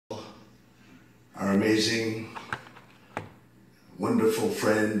our amazing, wonderful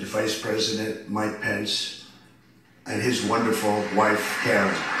friend, Vice President Mike Pence, and his wonderful wife,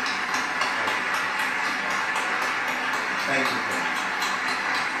 Karen. Thank you, Karen.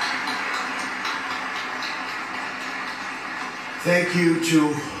 Thank you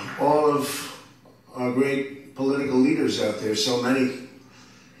to all of our great political leaders out there, so many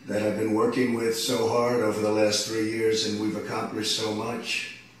that I've been working with so hard over the last 3 years, and we've accomplished so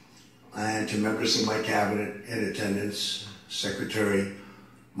much. And to members of my cabinet in attendance, Secretary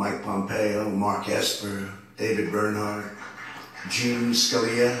Mike Pompeo, Mark Esper, David Bernhardt, June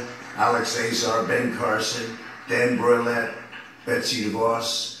Scalia, Alex Azar, Ben Carson, Dan Broilette, Betsy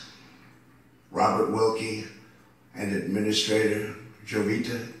DeVos, Robert Wilkie, and Administrator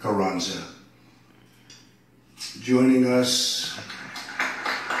Jovita Carranza. Joining us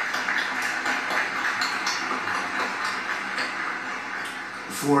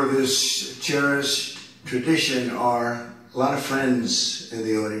for this cherished tradition are a lot of friends in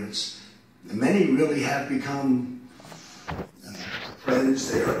the audience. Many really have become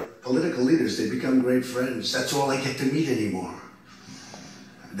friends. They are political leaders. They become great friends. That's all I get to meet anymore.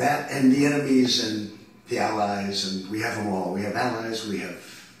 That and the enemies and the allies, and we have them all. We have allies, we have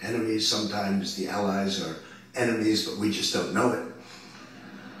enemies. Sometimes the allies are enemies, but we just don't know it.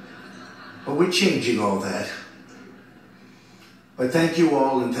 But we're changing all that. But thank you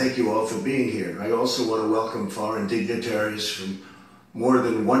all, and thank you all for being here. I also want to welcome foreign dignitaries from more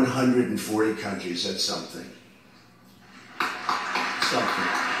than 140 countries. That's something.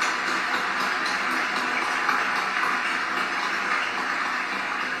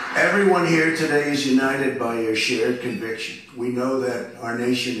 Everyone here today is united by a shared conviction. We know that our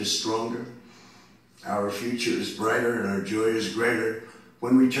nation is stronger, our future is brighter, and our joy is greater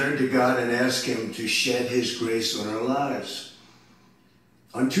when we turn to God and ask Him to shed His grace on our lives.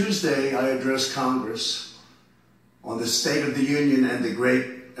 On Tuesday, I addressed Congress on the State of the Union and the great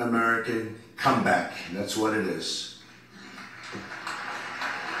American comeback. That's what it is.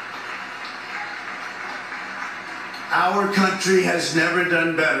 Our country has never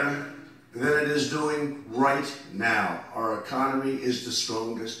done better than it is doing right now. Our economy is the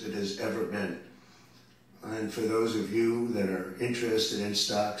strongest it has ever been. And for those of you that are interested in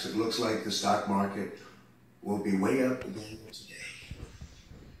stocks, it looks like the stock market will be way up again today.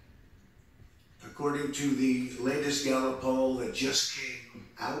 According to the latest Gallup poll that just came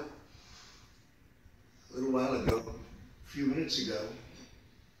out a little while ago, a few minutes ago,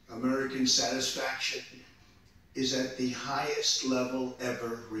 American satisfaction is at the highest level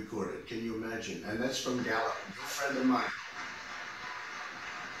ever recorded. Can you imagine? And that's from Gallup, a good friend of mine.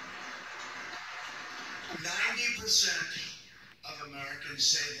 90% of Americans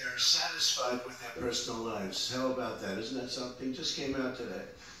say they're satisfied with their personal lives. How about that? Isn't that something? Just came out today.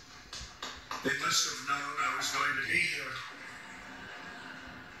 They must have known I was going to be here.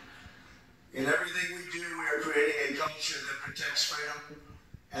 In everything we do, we are creating a culture that protects freedom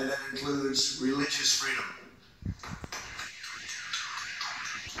and that includes religious freedom.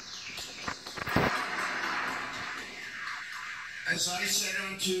 As I said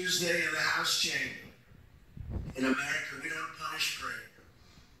on Tuesday in the House chamber, in America, we don't punish prayer.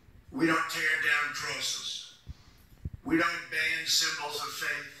 We don't tear down crosses. We don't ban symbols of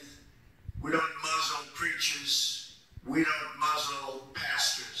faith. We don't muzzle preachers. We don't muzzle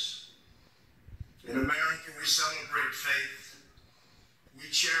pastors. In America, we celebrate faith. We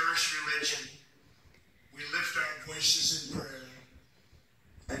cherish religion. We lift our voices in prayer.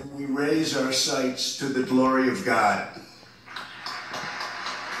 And we raise our sights to the glory of God.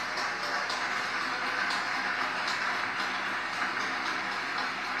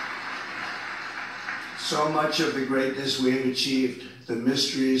 So much of the greatness we have achieved, the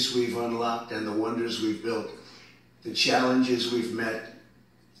mysteries we've unlocked and the wonders we've built, the challenges we've met,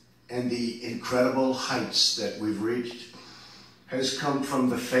 and the incredible heights that we've reached has come from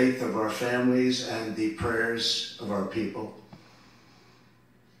the faith of our families and the prayers of our people.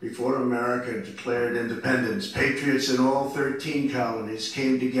 Before America declared independence, patriots in all 13 colonies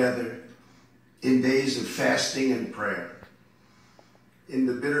came together in days of fasting and prayer. In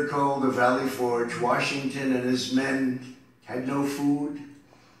the bitter cold of Valley Forge, Washington and his men had no food,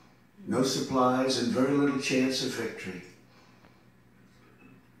 no supplies, and very little chance of victory.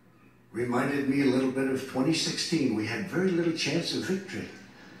 Reminded me a little bit of 2016. We had very little chance of victory,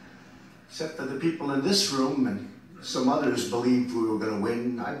 except for the people in this room, and some others believed we were going to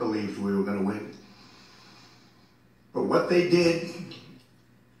win. I believed we were going to win. But what they did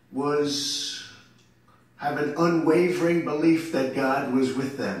was have an unwavering belief that God was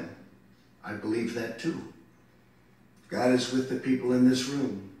with them. I believe that too. God is with the people in this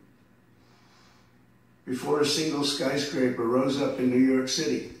room. before a single skyscraper rose up in New York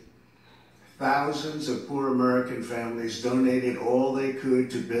City. Thousands of poor American families donated all they could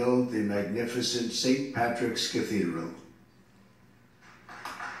to build the magnificent St. Patrick's Cathedral.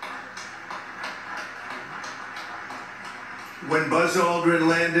 When Buzz Aldrin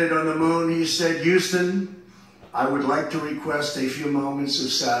landed on the moon, he said, "Houston, I would like to request a few moments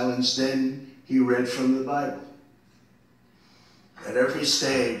of silence." Then he read from the Bible. At every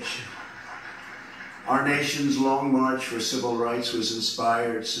stage, our nation's long march for civil rights was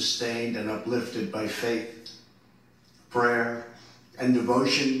inspired, sustained, and uplifted by faith, prayer, and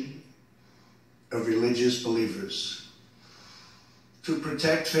devotion of religious believers. To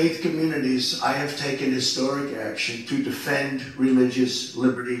protect faith communities, I have taken historic action to defend religious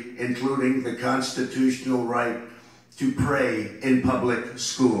liberty, including the constitutional right to pray in public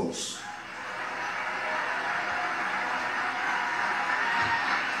schools.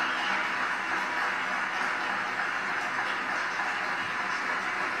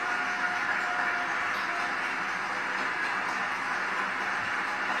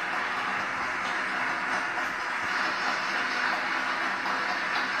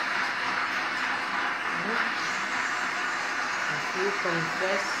 You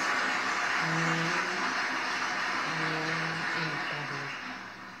confess in public.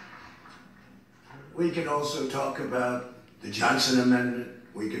 We can also talk about the Johnson Amendment.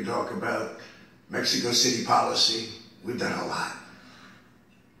 We can talk about Mexico City policy. We've done a lot.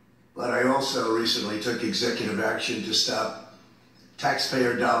 But I also recently took executive action to stop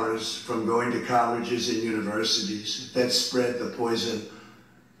taxpayer dollars from going to colleges and universities that spread the poison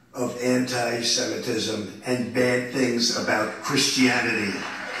of anti-Semitism and bad things about Christianity.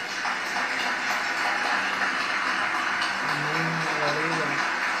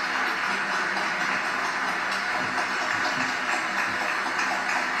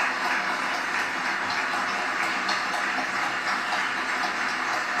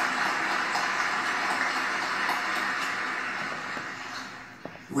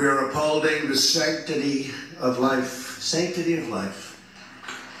 We are upholding the sanctity of life. Sanctity of life.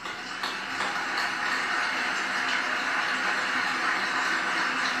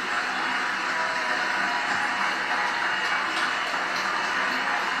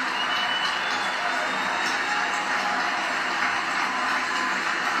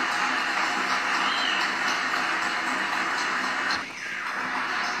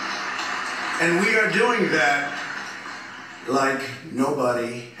 And we are doing that like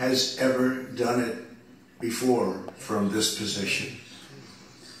nobody has ever done it before from this position.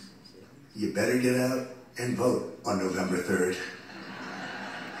 You better get out and vote on November 3rd.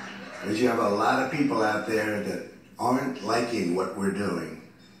 Because you have a lot of people out there that aren't liking what we're doing.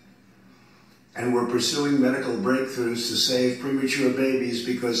 And we're pursuing medical breakthroughs to save premature babies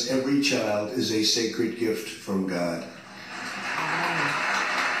because every child is a sacred gift from God.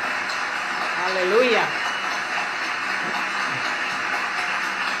 Hallelujah.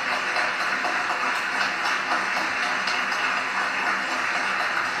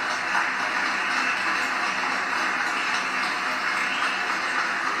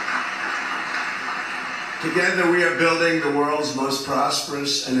 Together we are building the world's most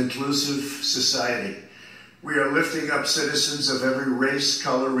prosperous and inclusive society. We are lifting up citizens of every race,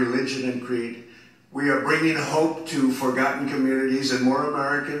 color, religion, and creed. We are bringing hope to forgotten communities, and more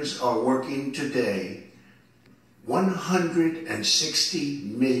Americans are working today. 160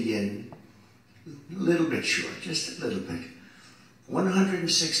 million, a little bit short, just a little bit.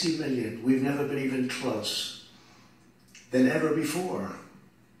 160 million, we've never been even close than ever before.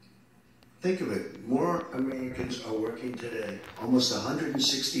 Think of it, more Americans are working today, almost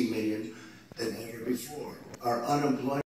 160 million than ever before. Our unemployment